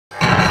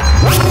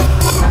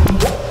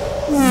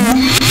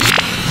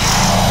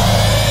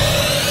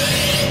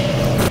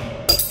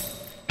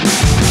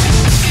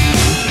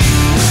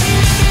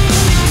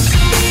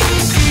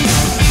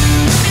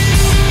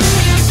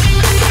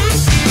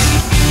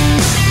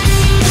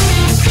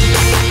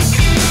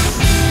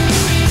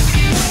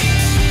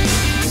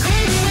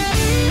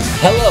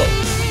Hello,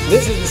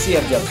 this is the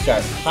CM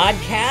Jumpstart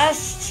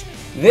podcast.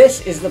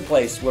 This is the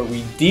place where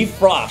we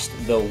defrost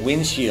the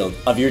windshield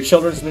of your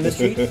children's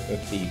ministry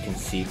so you can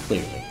see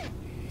clearly.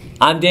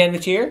 I'm Dan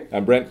Machier.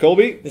 I'm Brent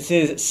Colby. This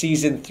is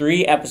Season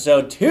 3,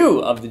 Episode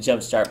 2 of the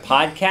Jumpstart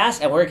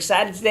podcast, and we're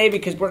excited today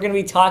because we're going to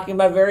be talking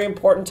about a very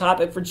important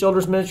topic for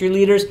children's ministry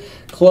leaders,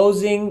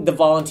 closing the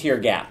volunteer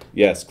gap.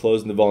 Yes,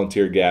 closing the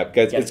volunteer gap.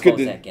 Guys, it's good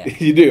that gap.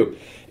 You do.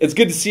 It's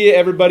good to see you,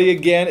 everybody,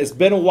 again. It's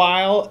been a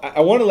while.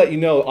 I want to let you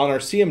know, on our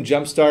CM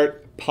Jumpstart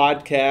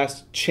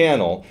podcast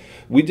channel,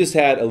 we just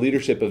had a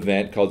leadership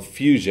event called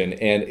Fusion,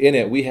 and in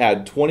it we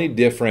had 20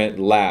 different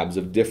labs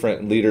of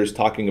different leaders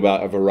talking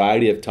about a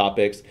variety of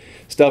topics,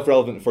 stuff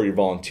relevant for your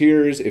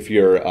volunteers, if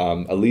you're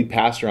a lead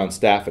pastor on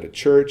staff at a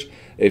church,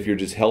 if you're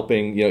just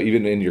helping,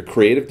 even in your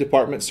creative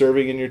department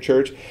serving in your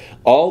church.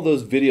 All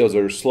those videos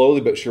are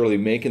slowly but surely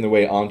making their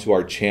way onto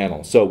our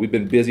channel. So we've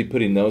been busy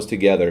putting those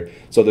together.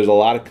 So there's a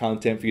lot of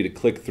content for you to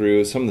click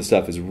through. Some of the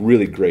stuff is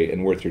really great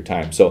and worth your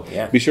time. So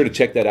Be sure to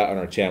check that out on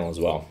our channel as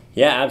well.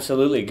 Yeah,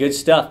 absolutely. Good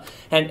stuff.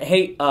 And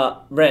hey,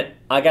 Brent,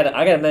 I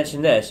gotta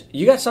mention this.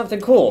 You got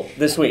something cool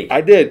this week. I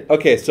did.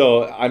 Okay,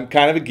 so I'm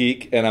kind of a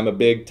geek and I'm a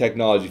big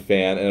technology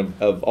fan, and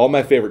of all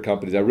my favorite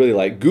companies, I really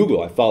like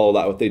Google. I follow a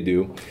lot what they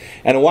do.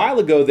 And a while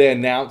ago, they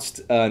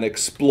announced an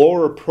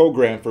Explorer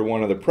program for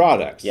one of their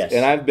products. Yes.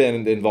 And I've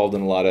been involved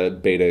in a lot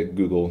of beta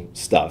Google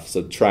stuff,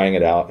 so trying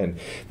it out. And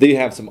they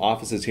have some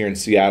offices here in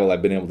Seattle.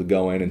 I've been able to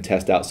go in and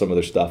test out some of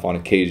their stuff on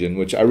occasion,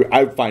 which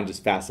I find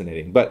just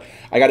fascinating. But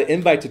I got an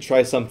invite to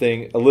try something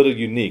a little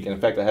unique. And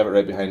in fact, I have it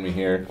right behind me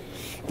here.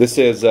 This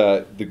is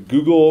the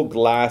Google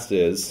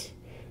Glasses,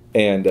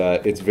 and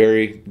it's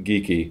very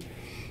geeky.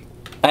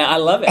 I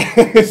love it.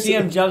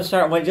 CM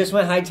Jumpstart just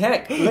went high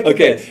tech. Look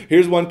at this.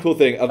 Here's one cool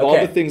thing. Of all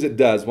the things it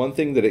does, one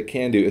thing that it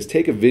can do is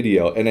take a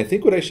video, and I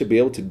think what I should be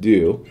able to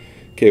do,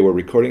 we're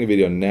recording a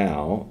video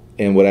now,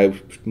 and what I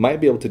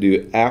might be able to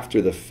do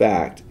after the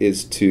fact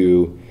is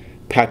to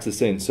patch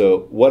this in.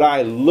 So what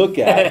I look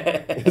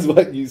at is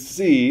what you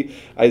see.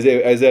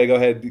 Isaiah, go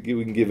ahead. We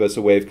can give us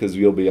a wave because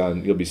you'll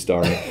be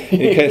starring.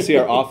 And you kind of see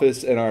our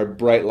office and our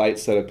bright light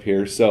set up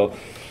here. So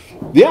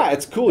yeah,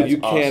 it's cool. That's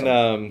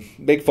awesome. Can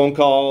make phone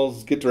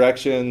calls, get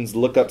directions,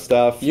 look up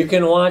stuff. You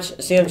can watch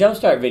CM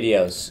Jumpstart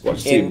videos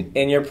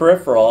in your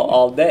peripheral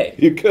all day.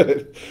 You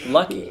could.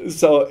 Lucky.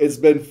 So it's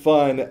been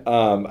fun.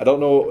 I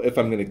don't know if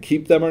I'm going to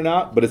keep them or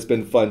not, but it's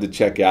been fun to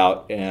check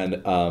out.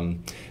 And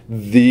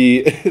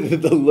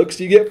the looks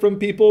you get from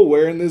people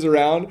wearing these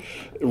around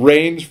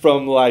range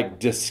from like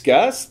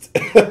disgust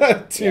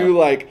to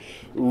like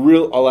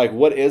real, like,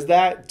 what is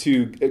that,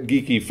 to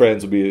geeky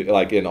friends will be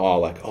like in awe,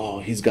 like, oh,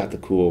 he's got the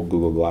cool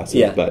Google Glasses.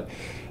 Yeah. But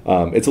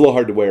it's a little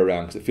hard to wear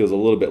around because it feels a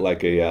little bit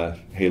like a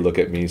hey, look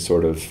at me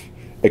sort of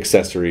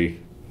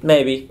accessory.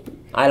 Maybe.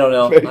 I don't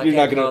know. You're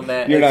not gonna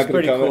comment. It's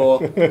pretty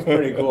cool. It's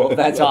pretty cool.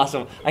 That's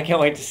awesome. I can't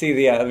wait to see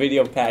the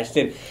video patched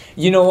in.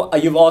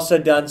 You've also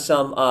done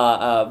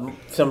some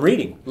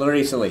reading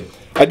recently.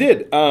 I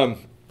did.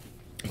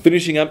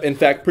 Finishing up. In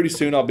fact, pretty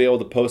soon I'll be able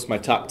to post my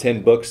top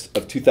 10 books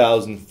of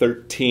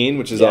 2013,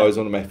 which is always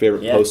one of my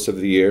favorite posts of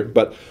the year.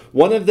 But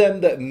one of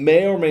them that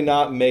may or may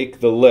not make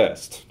the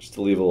list, just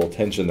to leave a little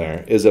tension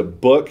there, is a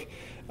book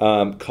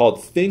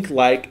called Think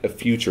Like a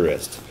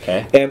Futurist.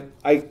 Okay. And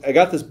I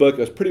got this book. It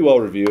was pretty well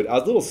reviewed. I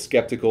was a little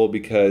skeptical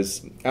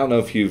because I don't know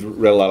if you've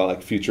read a lot of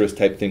like futurist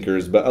type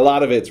thinkers, but a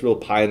lot of it's real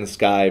pie in the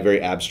sky,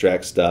 very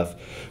abstract stuff,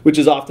 which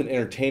is often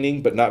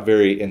entertaining but not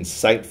very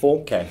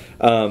insightful. Okay.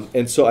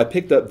 And so I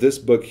picked up this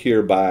book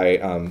here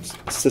by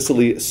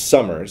Cicely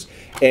Summers,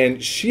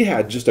 and she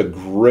had just a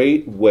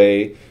great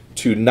way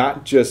to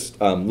not just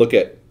look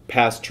at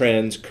past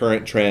trends,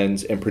 current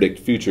trends, and predict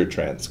future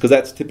trends, because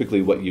that's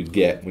typically what you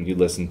get when you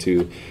listen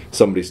to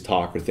somebody's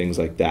talk or things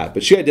like that.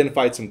 But she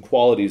identified some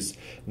qualities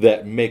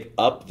that make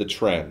up the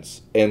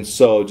trends, and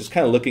so just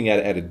kind of looking at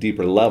it at a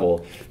deeper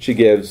level, she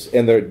gives,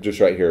 and they're just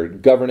right here,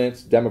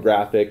 governance,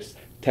 demographics,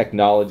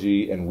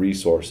 technology, and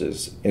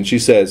resources. And she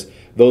says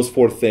those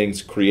four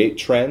things create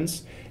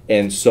trends,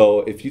 and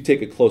so if you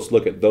take a close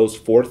look at those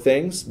four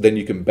things, then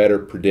you can better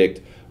predict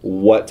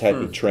what type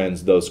of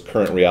trends those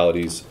current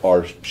realities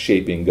are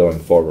shaping going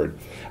forward.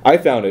 I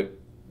found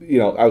it,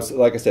 I was,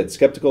 like I said,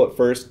 skeptical at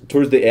first.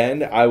 Towards the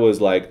end, I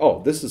was like,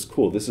 oh, this is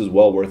cool. This is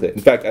well worth it.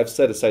 In fact, I've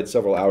set aside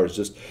several hours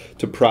just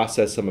to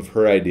process some of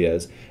her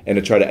ideas and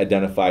to try to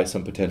identify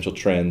some potential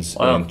trends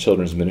in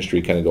children's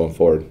ministry kind of going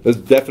forward. It was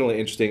definitely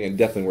interesting and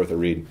definitely worth a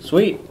read.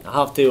 Sweet.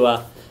 I'll have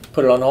to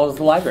put it on hold at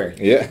the library.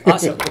 Yeah.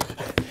 Awesome.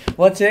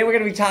 Well, today we're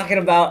going to be talking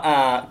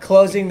about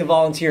closing the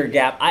volunteer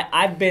gap.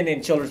 I've been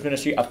in children's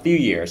ministry a few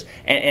years,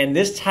 and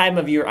this time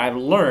of year I've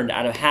learned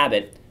out of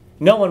habit,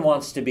 no one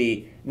wants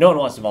to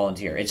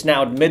volunteer. It's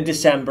now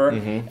mid-December.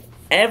 Mm-hmm.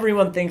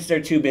 Everyone thinks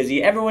they're too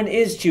busy. Everyone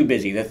is too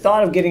busy. The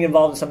thought of getting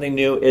involved in something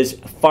new is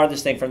the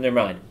farthest thing from their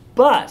mind.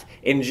 But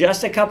in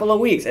just a couple of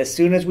weeks, as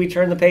soon as we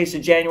turn the page to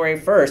January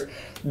 1st,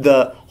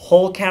 the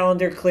whole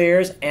calendar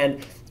clears,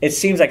 and it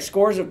seems like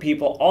scores of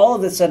people all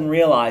of a sudden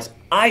realize,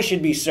 I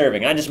should be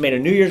serving. I just made a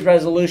New Year's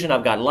resolution.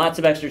 I've got lots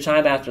of extra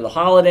time after the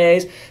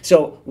holidays.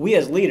 So we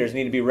as leaders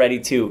need to be ready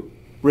to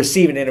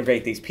receive and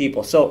integrate these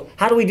people. So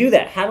how do we do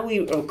that? How do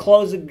we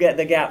close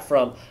the gap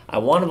from I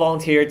want to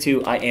volunteer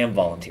to I am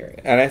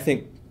volunteering? And I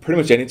think pretty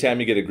much anytime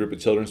you get a group of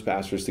children's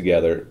pastors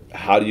together,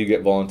 how do you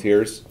get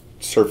volunteers?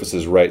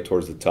 Surfaces right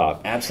towards the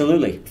top.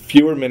 Absolutely.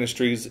 Fewer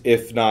ministries,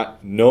 if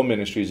not no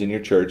ministries in your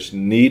church,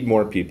 need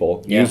more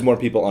people, use more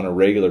people on a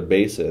regular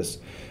basis.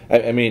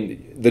 I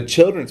mean, the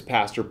children's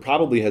pastor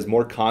probably has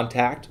more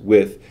contact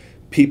with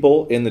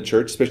people in the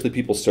church, especially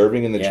people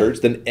serving in the church,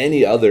 than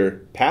any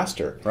other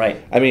pastor.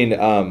 Right. I mean,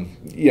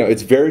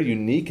 it's very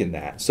unique in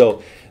that.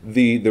 So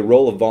the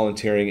role of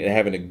volunteering and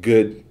having a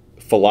good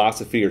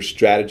philosophy or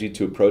strategy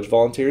to approach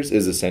volunteers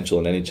is essential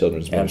in any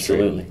children's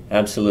ministry.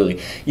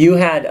 Absolutely. You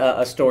had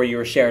a story you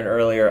were sharing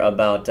earlier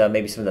about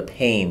maybe some of the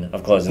pain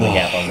of closing the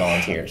gap on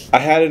volunteers. I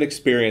had an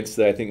experience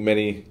that I think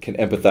many can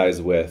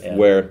empathize with,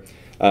 where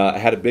I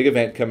had a big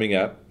event coming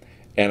up,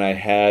 and I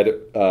had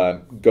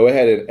go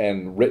ahead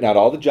and written out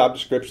all the job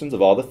descriptions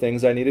of all the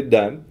things I needed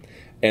done,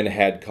 and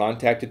had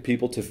contacted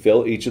people to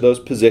fill each of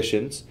those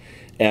positions,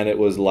 and it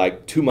was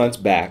like 2 months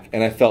back,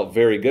 and I felt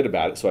very good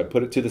about it, so I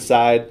put it to the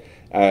side.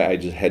 I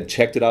just had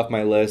checked it off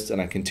my list,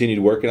 and I continued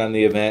working on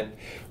the event.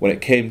 When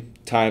it came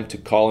time to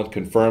call and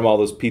confirm all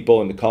those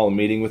people and to call a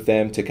meeting with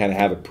them to kind of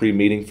have a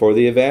pre-meeting for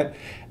the event,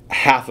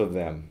 half of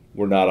them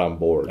were not on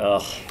board.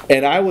 Ugh.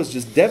 And I was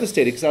just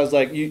devastated because I was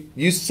like,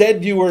 you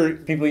said you were...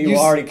 People you were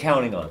already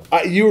counting on.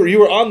 You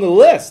were on the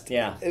list.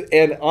 Yeah.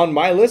 And on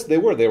my list, they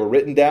were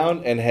written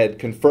down and had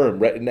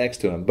confirmed right next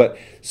to them. But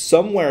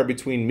somewhere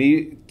between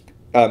me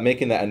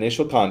making that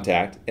initial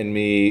contact and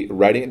me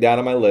writing it down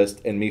on my list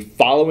and me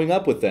following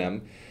up with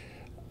them,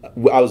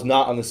 I was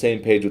not on the same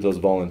page with those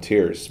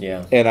volunteers.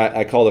 Yeah. And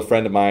I called a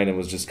friend of mine and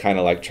was just kind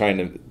of like trying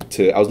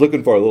to I was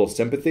looking for a little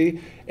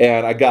sympathy,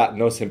 and I got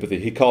no sympathy.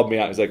 He called me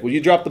out. He's like, well, you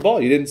dropped the ball.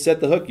 You didn't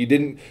set the hook. You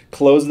didn't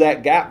close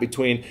that gap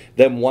between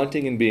them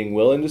wanting and being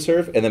willing to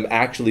serve and them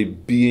actually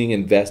being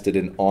invested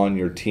in on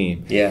your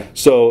team. Yeah.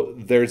 So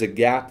there's a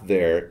gap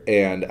there,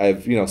 and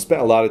I've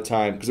spent a lot of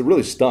time, because it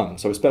really stung.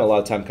 So I spent a lot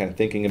of time kind of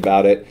thinking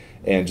about it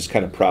and just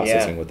kind of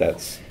processing what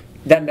that's...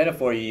 That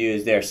metaphor you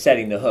use there,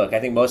 setting the hook,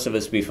 I think most of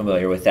us would be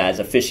familiar with that as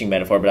a fishing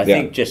metaphor, but I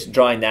think just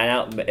drawing that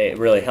out, it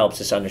really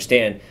helps us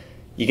understand.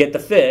 You get the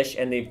fish,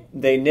 and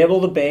they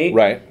nibble the bait.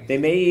 Right. They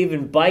may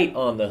even bite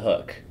on the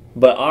hook.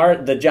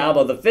 But the job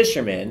of the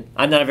fisherman,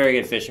 I'm not a very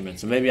good fisherman,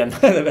 so maybe I'm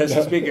not the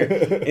best speaker,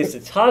 is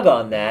to tug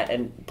on that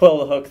and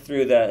pull the hook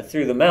through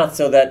the mouth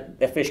so that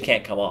the fish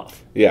can't come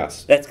off.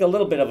 Yes. That's a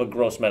little bit of a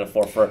gross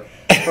metaphor for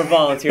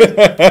volunteers.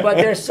 But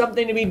there's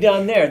something to be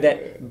done there,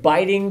 that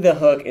biting the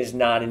hook is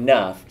not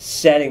enough.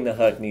 Setting the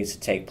hook needs to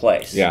take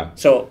place. Yeah.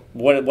 So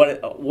what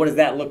does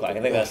that look like?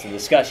 I think that's the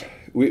discussion.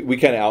 We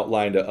kind of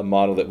outlined a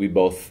model that we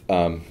both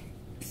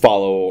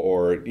follow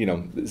or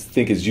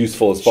think is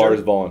useful as far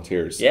as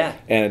volunteers. Yeah.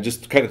 And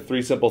just kind of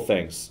 3 simple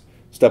things.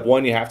 Step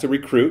 1, you have to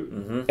recruit,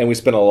 and we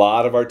spend a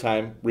lot of our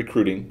time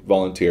recruiting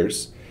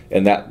volunteers,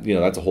 and that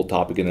that's a whole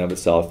topic in and of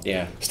itself.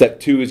 Yeah. Step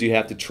 2 is you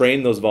have to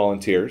train those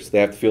volunteers. They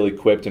have to feel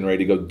equipped and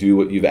ready to go do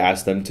what you've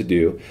asked them to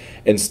do.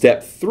 And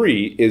step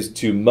 3 is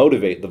to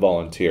motivate the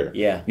volunteer.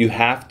 Yeah. You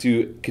have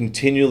to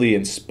continually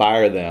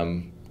inspire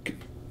them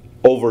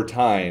over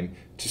time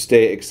to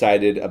stay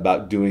excited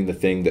about doing the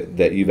thing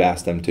that you've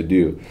asked them to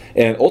do.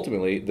 And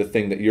ultimately, the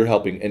thing that you're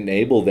helping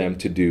enable them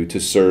to do to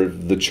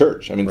serve the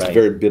church. I mean, it's a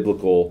very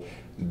biblical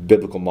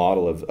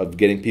model of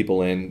getting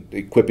people in,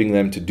 equipping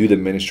them to do the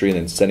ministry, and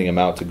then sending them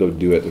out to go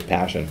do it with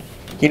passion.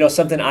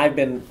 Something I've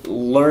been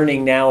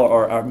learning now,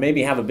 or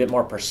maybe have a bit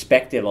more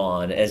perspective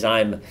on as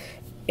I'm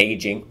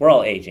aging. We're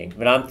all aging,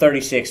 but I'm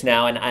 36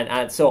 now,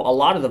 and so a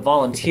lot of the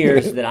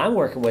volunteers that I'm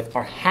working with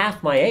are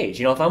half my age.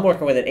 If I'm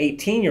working with an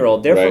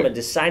 18-year-old, they're from a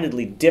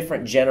decidedly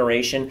different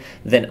generation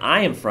than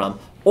I am from.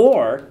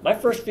 Or my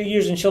first few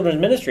years in children's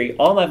ministry,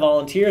 all my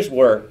volunteers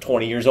were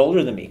 20 years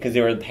older than me because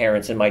they were the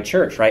parents in my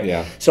church, right?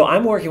 Yeah. So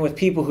I'm working with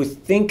people who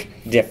think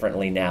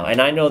differently now,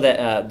 and I know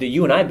that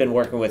you and I have been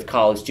working with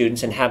college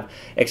students and have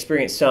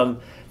experienced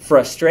some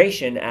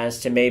frustration as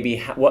to maybe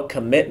what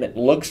commitment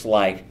looks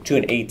like to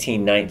an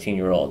 18,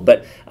 19-year-old.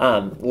 But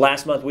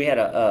last month we had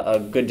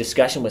a good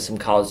discussion with some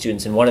college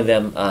students, and one of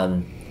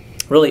them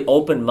really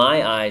opened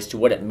my eyes to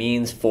what it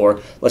means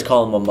for, let's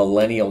call them a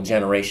millennial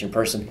generation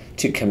person,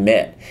 to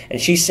commit.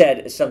 And she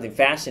said something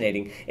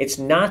fascinating. It's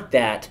not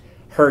that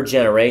her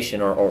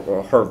generation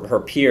or her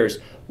peers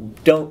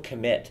don't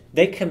commit.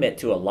 They commit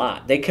to a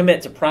lot. They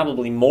commit to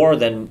probably more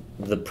than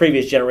the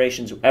previous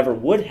generations ever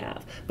would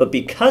have. But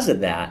because of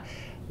that,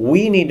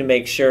 we need to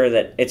make sure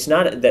that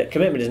that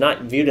commitment is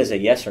not viewed as a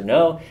yes or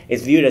no.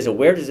 It's viewed as a,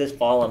 where does this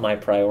fall on my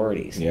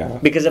priorities? Yeah.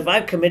 Because if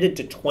I've committed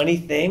to 20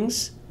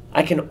 things,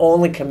 I can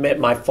only commit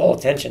my full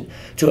attention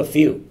to a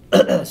few.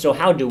 So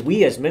how do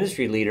we as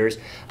ministry leaders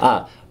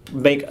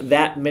make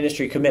that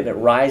ministry commitment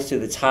rise to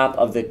the top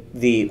of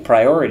the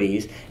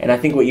priorities? And I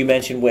think what you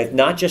mentioned with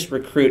not just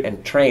recruit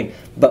and train,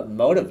 but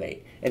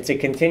motivate, and to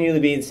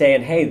continually be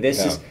saying, hey,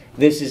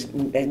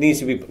 it needs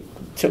to be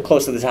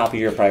close to the top of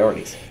your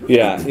priorities.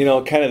 Yeah,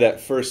 kind of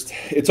that first,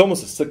 it's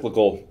almost a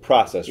cyclical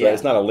process, right? Yeah.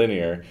 It's not a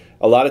linear.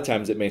 A lot of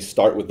times it may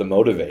start with the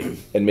motivate,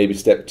 and maybe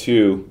step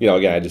 2,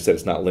 again, I just said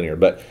it's not linear,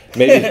 but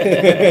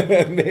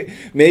maybe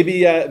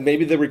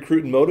maybe the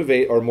recruit and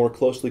motivate are more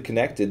closely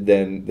connected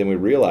than we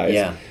realize.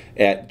 Yeah.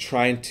 At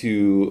trying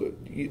to,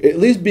 at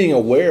least being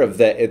aware of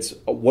that, it's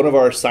one of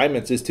our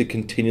assignments is to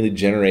continually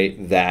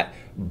generate that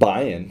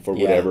buy-in for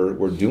whatever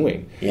we're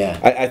doing. Yeah.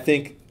 I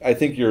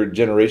think your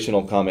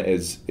generational comment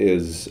is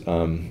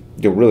really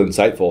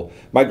insightful.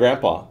 My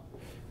grandpa,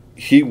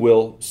 he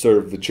will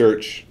serve the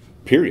church,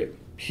 period.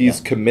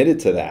 He's committed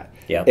to that.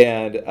 Yeah.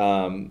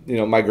 And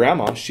my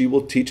grandma, she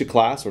will teach a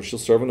class or she'll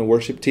serve on the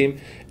worship team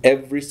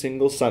every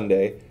single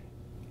Sunday,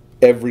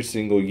 every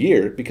single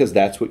year, because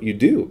that's what you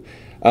do.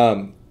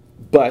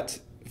 But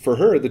for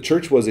her, the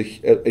church was a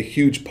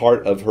huge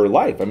part of her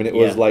life. I mean, it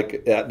was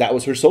like that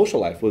was her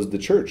social life, was the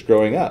church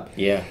growing up.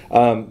 Yeah.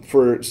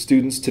 For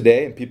students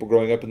today and people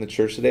growing up in the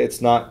church today,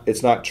 it's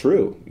not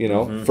true.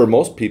 For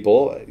most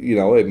people,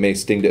 it may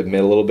sting to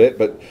admit a little bit,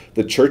 but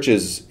the church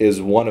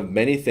is one of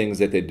many things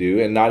that they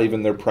do, and not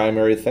even their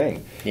primary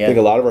thing. Yeah. I think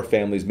a lot of our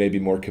families may be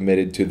more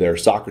committed to their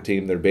soccer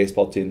team, their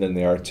baseball team, than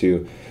they are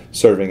to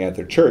serving at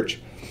their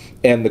church.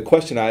 And the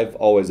question I've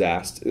always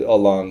asked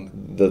along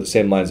the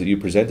same lines that you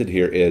presented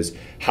here is,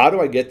 how do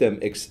I get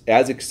them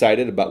as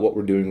excited about what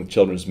we're doing with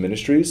children's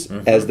ministries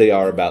as they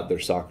are about their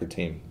soccer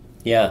team?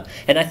 Yeah,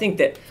 and I think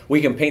that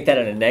we can paint that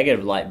in a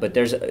negative light, but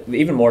there's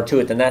even more to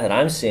it than that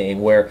I'm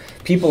seeing, where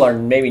people are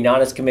maybe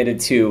not as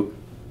committed to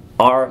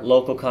our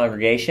local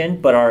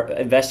congregation, but are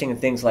investing in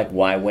things like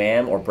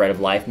YWAM or Bread of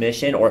Life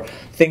Mission, or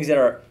things that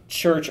are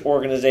church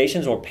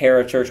organizations or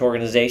parachurch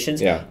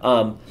organizations. Yeah.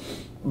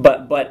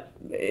 But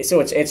so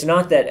it's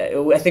not that,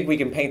 I think we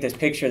can paint this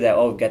picture that,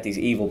 we've got these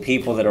evil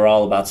people that are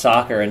all about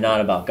soccer and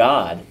not about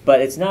God, but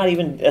it's not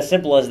even as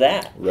simple as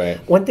that. Right.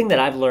 One thing that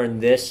I've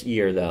learned this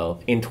year, though,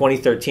 in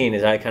 2013,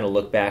 as I kind of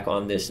look back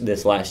on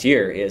this last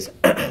year, is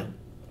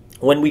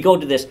when we go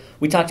to this,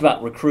 we talked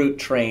about recruit,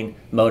 train,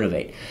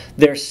 motivate.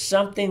 There's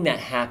something that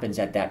happens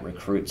at that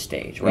recruit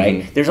stage,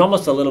 right? There's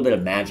almost a little bit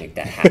of magic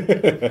that happens.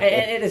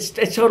 And it's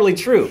totally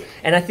true.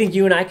 And I think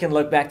you and I can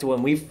look back to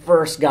when we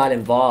first got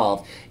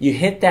involved. You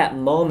hit that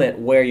moment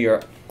where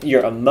your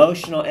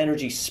emotional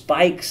energy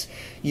spikes.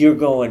 You're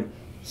going,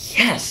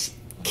 yes,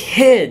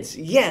 kids,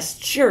 yes,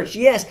 church,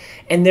 yes.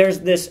 And there's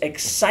this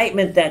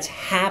excitement that's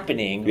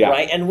happening,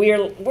 right? And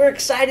we're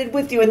excited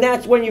with you. And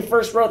that's when you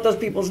first wrote those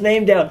people's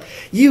name down.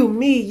 You,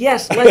 me,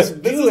 yes, let's do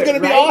it. This is going to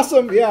be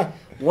awesome, yeah.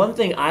 One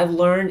thing I've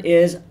learned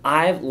is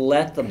I've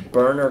let the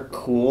burner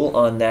cool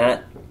on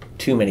that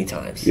too many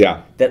times.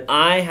 Yeah. That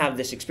I have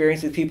this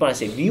experience with people, and I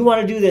say, do you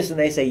want to do this? And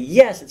they say,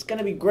 yes, it's going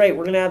to be great.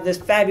 We're going to have this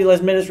fabulous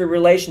ministry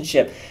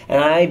relationship.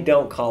 And I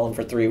don't call them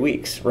for 3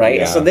 weeks, right?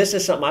 Yeah. So this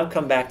is something I've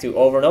come back to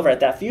over and over. At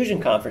that Fusion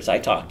conference, I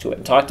talked to it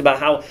and talked about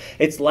how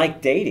it's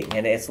like dating.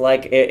 And it's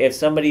like if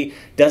somebody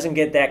doesn't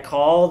get that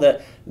call,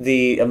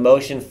 the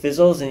emotion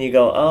fizzles, and you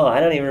go, oh, I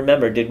don't even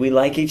remember. Did we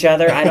like each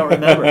other? I don't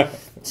remember.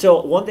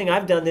 So one thing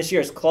I've done this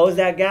year is close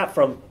that gap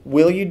from,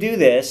 will you do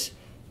this?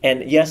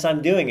 And yes,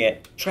 I'm doing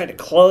it. Try to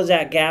close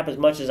that gap as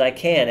much as I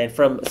can. And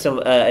from some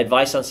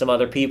advice on some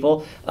other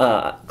people,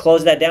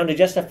 close that down to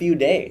just a few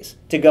days.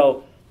 To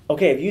go,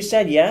 okay, if you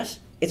said yes,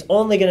 it's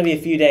only going to be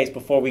a few days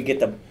before we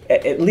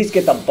at least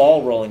get the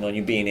ball rolling on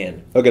you being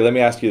in. Okay, let me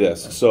ask you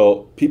this.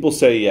 So people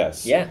say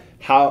yes. Yeah.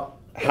 How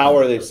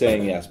are they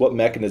saying yes? What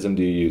mechanism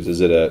do you use?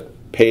 Is it a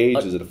page?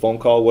 Is it a phone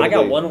call? I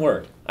got one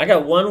word. I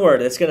got one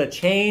word that's going to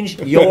change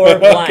your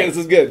life. Okay, this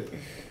is good.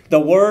 The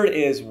word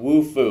is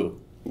woo-foo.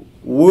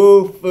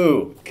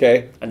 Woo-foo.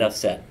 Okay. Enough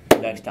said.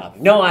 Next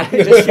topic. No, I'm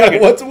just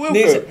joking. What's a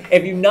woo-foo?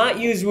 If you've not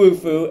used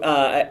woo-foo,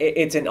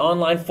 it's an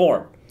online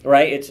form,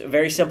 right? It's a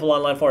very simple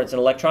online form. It's an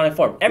electronic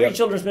form. Every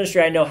children's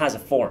ministry I know has a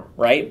form,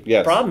 right?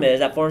 Yes. The problem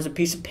is that form is a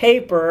piece of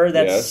paper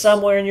that's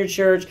somewhere in your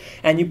church,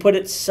 and you put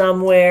it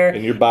somewhere.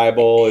 In your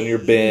Bible, in your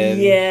bin.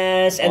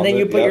 Yes, and then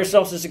you put your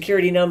social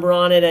security number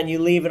on it, and you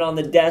leave it on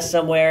the desk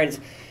somewhere. It's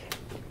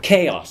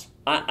chaos.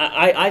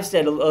 I've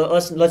said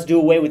let's do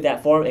away with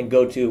that form and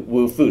go to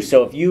Woo-Foo.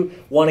 So if you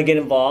want to get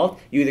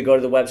involved, you either go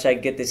to the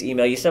website, get this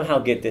email, you somehow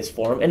get this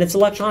form, and it's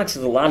electronic, so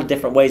there's a lot of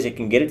different ways it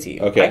can get it to you.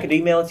 Okay. I could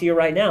email it to you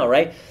right now,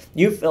 right?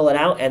 You fill it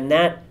out, and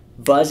that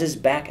buzzes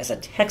back as a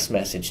text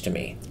message to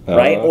me,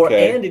 right?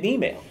 Okay. And an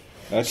email.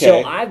 Okay.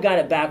 So I've got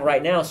it back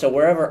right now, so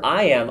wherever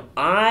I am,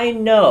 I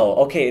know,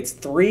 okay, it's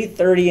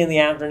 3:30 in the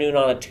afternoon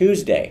on a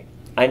Tuesday.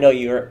 I know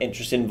you're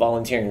interested in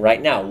volunteering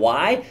right now.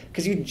 Why?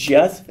 Because you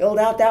just filled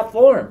out that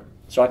form.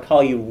 So I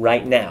call you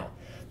right now.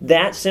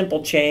 That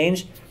simple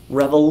change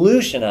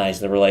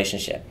revolutionized the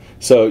relationship.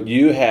 So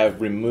you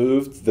have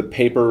removed the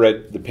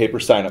paper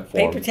sign-up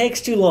form. Paper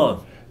takes too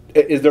long.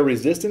 Is there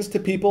resistance to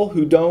people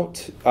who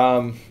don't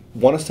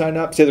want to sign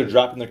up, say they're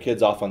dropping their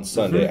kids off on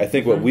Sunday, I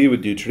think what we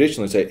would do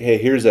traditionally is say, hey,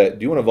 do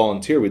you want to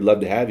volunteer? We'd love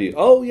to have you.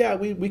 Oh, yeah,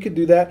 we could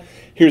do that.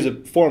 Here's a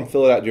form,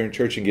 fill it out during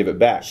church and give it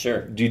back.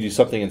 Sure. Do you do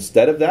something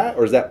instead of that,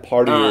 or is that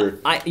part of your...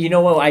 You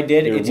know what I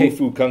did? Your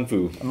woo-fu kung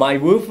fu. My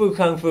woo-fu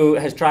kung fu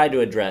has tried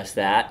to address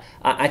that.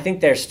 I think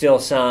there's still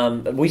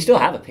we still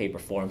have a paper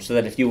form, so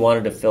that if you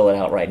wanted to fill it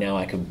out right now,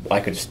 I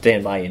could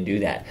stand by and do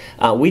that.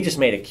 We just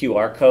made a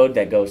QR code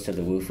that goes to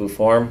the woo-fu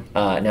form.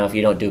 Now, if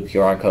you don't do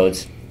QR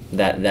codes,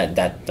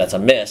 that's a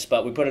miss,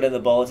 but we put it in the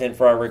bulletin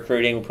for our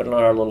recruiting. We put it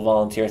on our little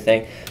volunteer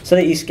thing so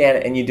that you scan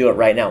it and you do it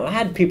right now. I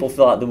had people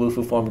fill out the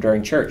woo-fu form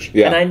during church,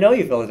 and I know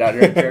you filled it out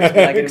during church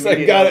because I get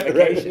immediate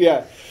notification.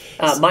 It,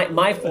 right?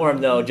 My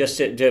form, though, just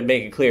to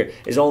make it clear,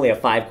 is only a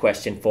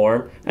 5-question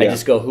form. I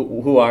just go,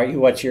 who are you?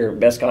 What's your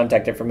best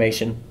contact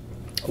information?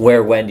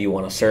 Where, when do you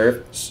want to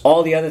serve?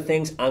 All the other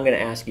things I'm going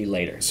to ask you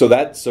later.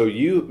 So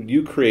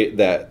you create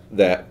that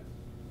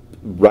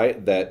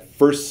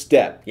first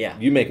step. Yeah.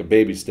 You make a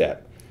baby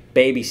step.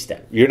 Baby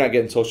step. You're not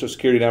getting social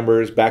security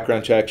numbers,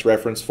 background checks,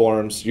 reference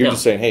forms. You're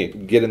just saying, hey,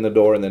 get in the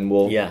door and then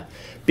we'll... Yeah.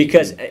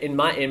 Because in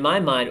my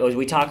mind, as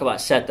we talk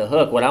about set the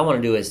hook, what I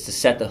want to do is to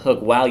set the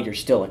hook while you're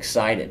still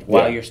excited,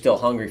 while you're still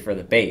hungry for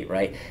the bait,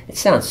 right? It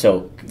sounds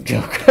so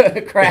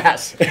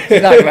crass.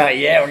 Talk about,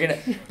 we're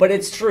going to... But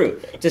it's true.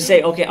 To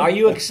say, okay, are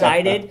you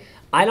excited?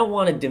 I don't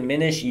want to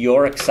diminish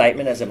your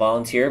excitement as a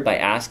volunteer by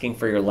asking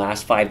for your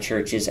last 5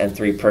 churches and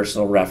 3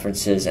 personal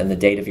references and the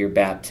date of your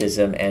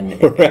baptism and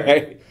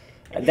right.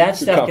 That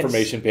stuff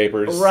confirmation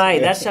papers.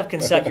 Right, that stuff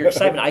can suck your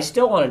excitement. I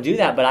still want to do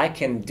that, but I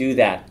can do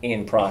that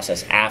in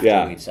process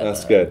after we've set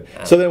that's good.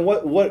 So then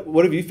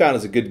what have you found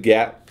is a good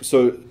gap?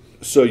 So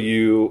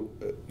you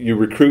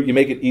recruit, you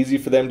make it easy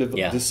for them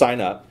to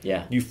sign up.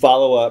 Yeah. You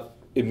follow up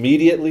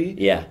immediately.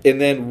 Yeah. And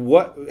then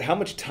how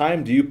much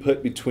time do you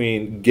put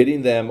between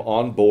getting them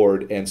on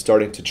board and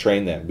starting to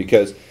train them?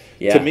 Because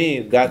to me,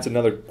 that's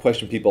another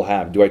question people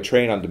have. Do I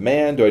train on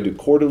demand? Do I do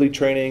quarterly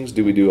trainings?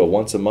 Do we do a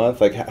once a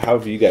month? Like, how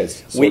have you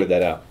guys sorted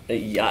that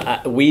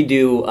out? We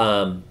do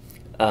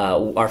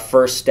our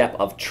first step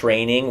of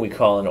training, we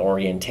call an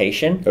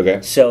orientation.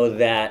 Okay. So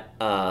that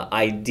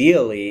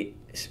ideally,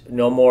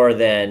 no more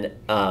than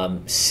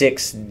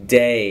 6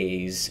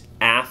 days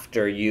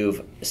after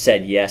you've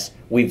said yes,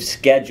 we've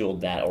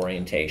scheduled that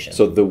orientation.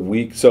 So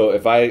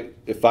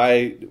if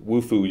I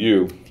woo-foo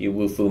you, if you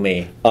woo-foo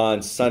me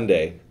on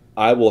Sunday,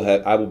 I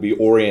will be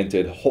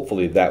oriented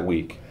hopefully that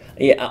week.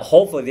 Yeah,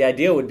 hopefully the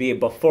idea would be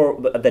before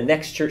the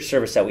next church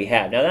service that we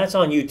have. Now that's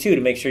on you too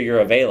to make sure you're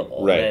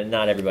available, right? And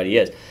not everybody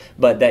is,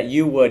 but that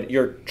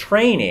your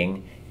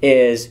training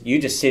is you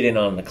just sit in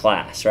on the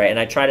class, right? And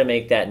I try to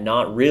make that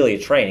not really a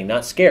training,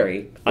 not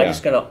scary. I'm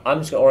just gonna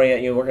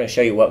orient you. We're gonna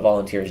show you what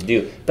volunteers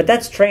do, but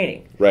that's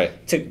training, right?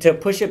 To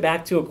push it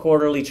back to a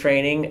quarterly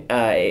training,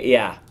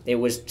 it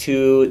was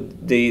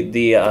the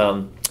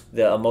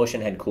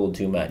emotion had cooled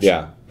too much.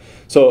 Yeah.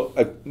 So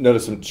I've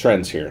noticed some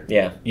trends here.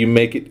 Yeah. You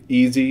make it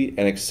easy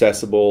and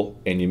accessible,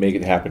 and you make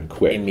it happen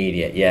quick.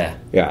 Immediate, yeah.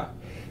 Yeah.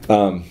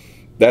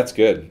 That's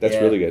good. That's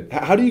really good.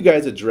 How do you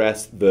guys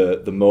address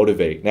the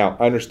motivate? Now,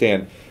 I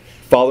understand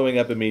following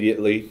up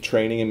immediately,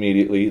 training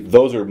immediately,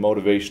 those are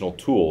motivational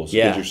tools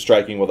because you're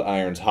striking while the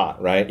iron's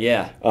hot, right?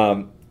 Yeah.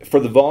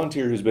 For the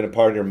volunteer who's been a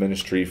part of your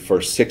ministry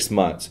for 6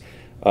 months,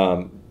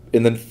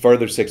 and then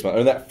further 6 months, or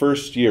in that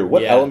first year,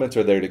 what elements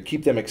are there to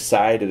keep them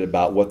excited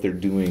about what they're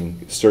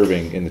doing,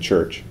 serving in the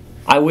church?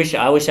 I wish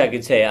I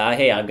could say,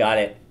 hey, I've got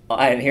it,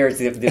 and here's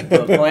the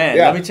plan.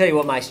 Let me tell you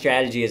what my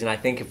strategy is, and I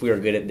think if we were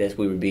good at this,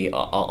 we would be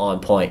on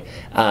point.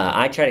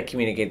 I try to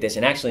communicate this,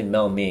 and actually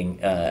Mel Ming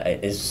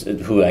is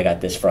who I got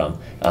this from,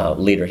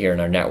 leader here in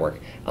our network.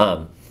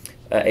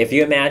 If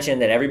you imagine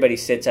that everybody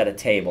sits at a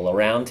table, a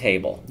round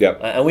table,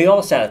 and we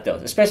all sat at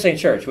those, especially in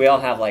church, we all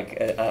have like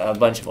a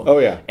bunch of them. Oh,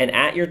 yeah. And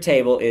at your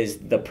table is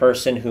the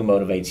person who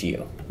motivates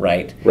you,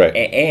 right? Right.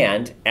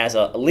 And as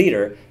a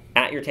leader,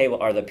 at your table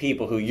are the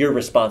people who you're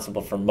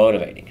responsible for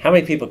motivating. How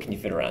many people can you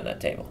fit around that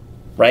table?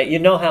 Right? You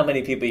know how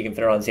many people you can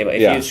fit around the table.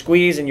 If you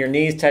squeeze and your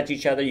knees touch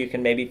each other, you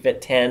can maybe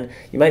fit 10.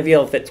 You might be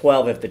able to fit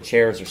 12 if the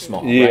chairs are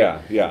small. Yeah,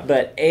 right? yeah.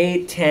 But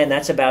 8, 10,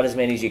 that's about as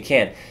many as you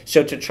can.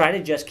 So to try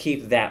to just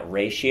keep that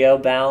ratio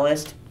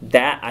balanced,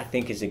 that I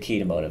think is the key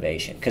to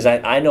motivation. Because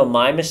I know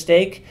my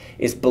mistake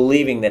is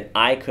believing that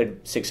I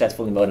could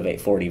successfully motivate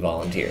 40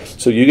 volunteers.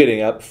 So you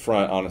getting up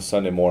front on a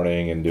Sunday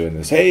morning and doing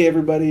this, hey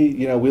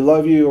everybody, we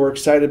love you, we're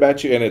excited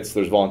about you, and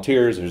there's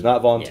volunteers, there's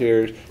not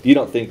volunteers. You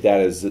don't think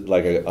that is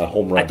like a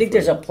home run? I think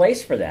there's a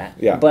place for that.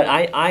 Yeah. But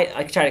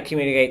I try to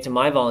communicate to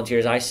my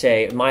volunteers,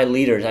 my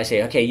leaders,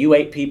 okay, you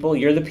 8 people,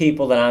 you're the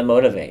people that I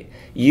motivate.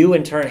 You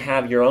in turn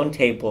have your own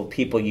table of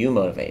people you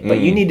motivate. But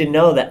you need to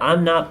know that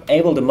I'm not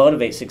able to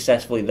motivate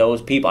successfully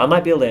those people. I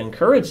might be able to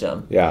encourage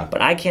them,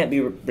 but I can't be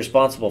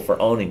responsible for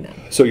owning them.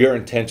 So you're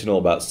intentional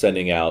about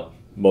sending out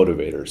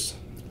motivators.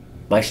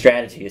 My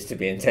strategy is to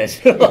be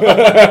intentional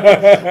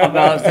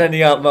about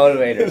sending out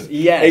motivators.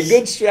 Yes. A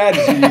good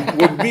strategy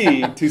would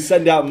be to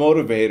send out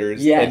motivators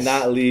Yes. and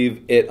not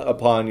leave it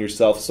upon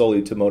yourself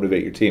solely to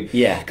motivate your team.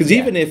 Yeah. Because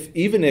even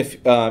if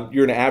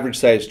you're an average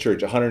sized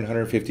church, 100,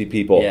 150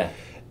 people, Yeah.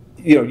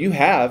 you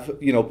have,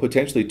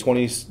 potentially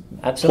 20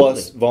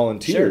 plus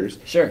volunteers.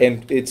 Sure.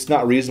 And it's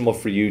not reasonable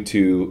for you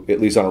to, at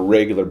least on a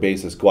regular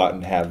basis, go out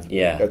and have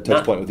a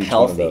touch point with each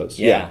one of those.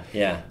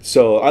 Yeah.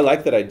 So I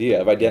like that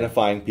idea of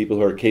identifying people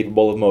who are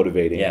capable of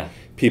motivating. Yeah.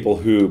 People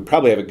who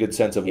probably have a good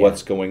sense of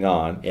what's going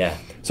on. Yeah.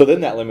 So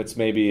then that limits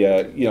maybe,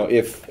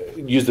 if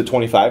use the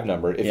 25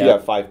 number. If you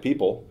have 5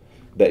 people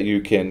that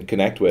you can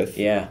connect with,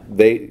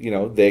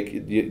 they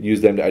could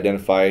use them to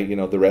identify,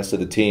 the rest of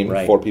the team,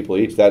 Right. 4 people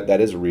each. That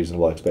is a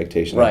reasonable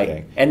expectation, I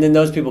think. And then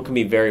those people can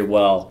be very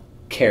well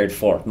cared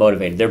for,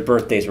 motivated. Their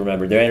birthdays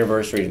remembered, their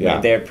anniversaries,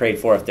 they're prayed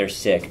for if they're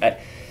sick.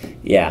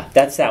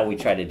 That's how we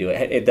try to do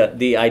it.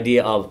 The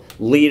idea of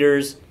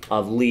leaders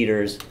of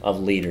leaders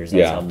of leaders.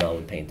 That's how Mel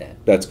would paint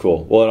that. That's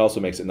cool. Well, it also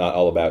makes it not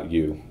all about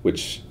you,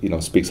 which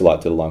speaks a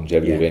lot to the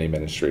longevity of any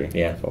ministry.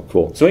 Yeah. So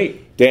cool.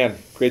 Sweet. Dan,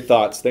 great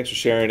thoughts. Thanks for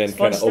sharing and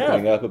kind of stuff.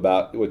 opening up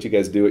about what you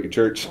guys do at your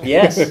church.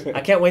 Yes.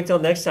 I can't wait till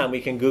next time we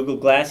can Google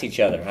Glass each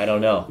other. I don't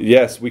know.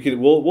 Yes, we could.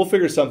 We'll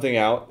figure something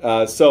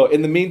out. So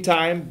in the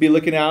meantime, be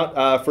looking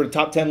out for the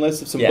top 10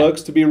 list of some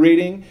books to be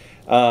reading.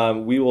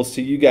 We will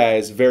see you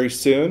guys very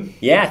soon.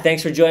 Yeah.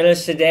 Thanks for joining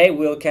us today.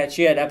 We'll catch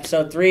you at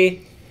episode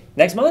 3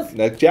 next month.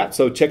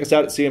 So check us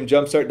out at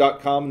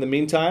cmjumpstart.com in the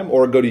meantime,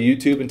 or go to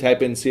YouTube and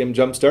type in CM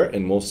Jumpstart,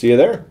 and we'll see you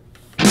there.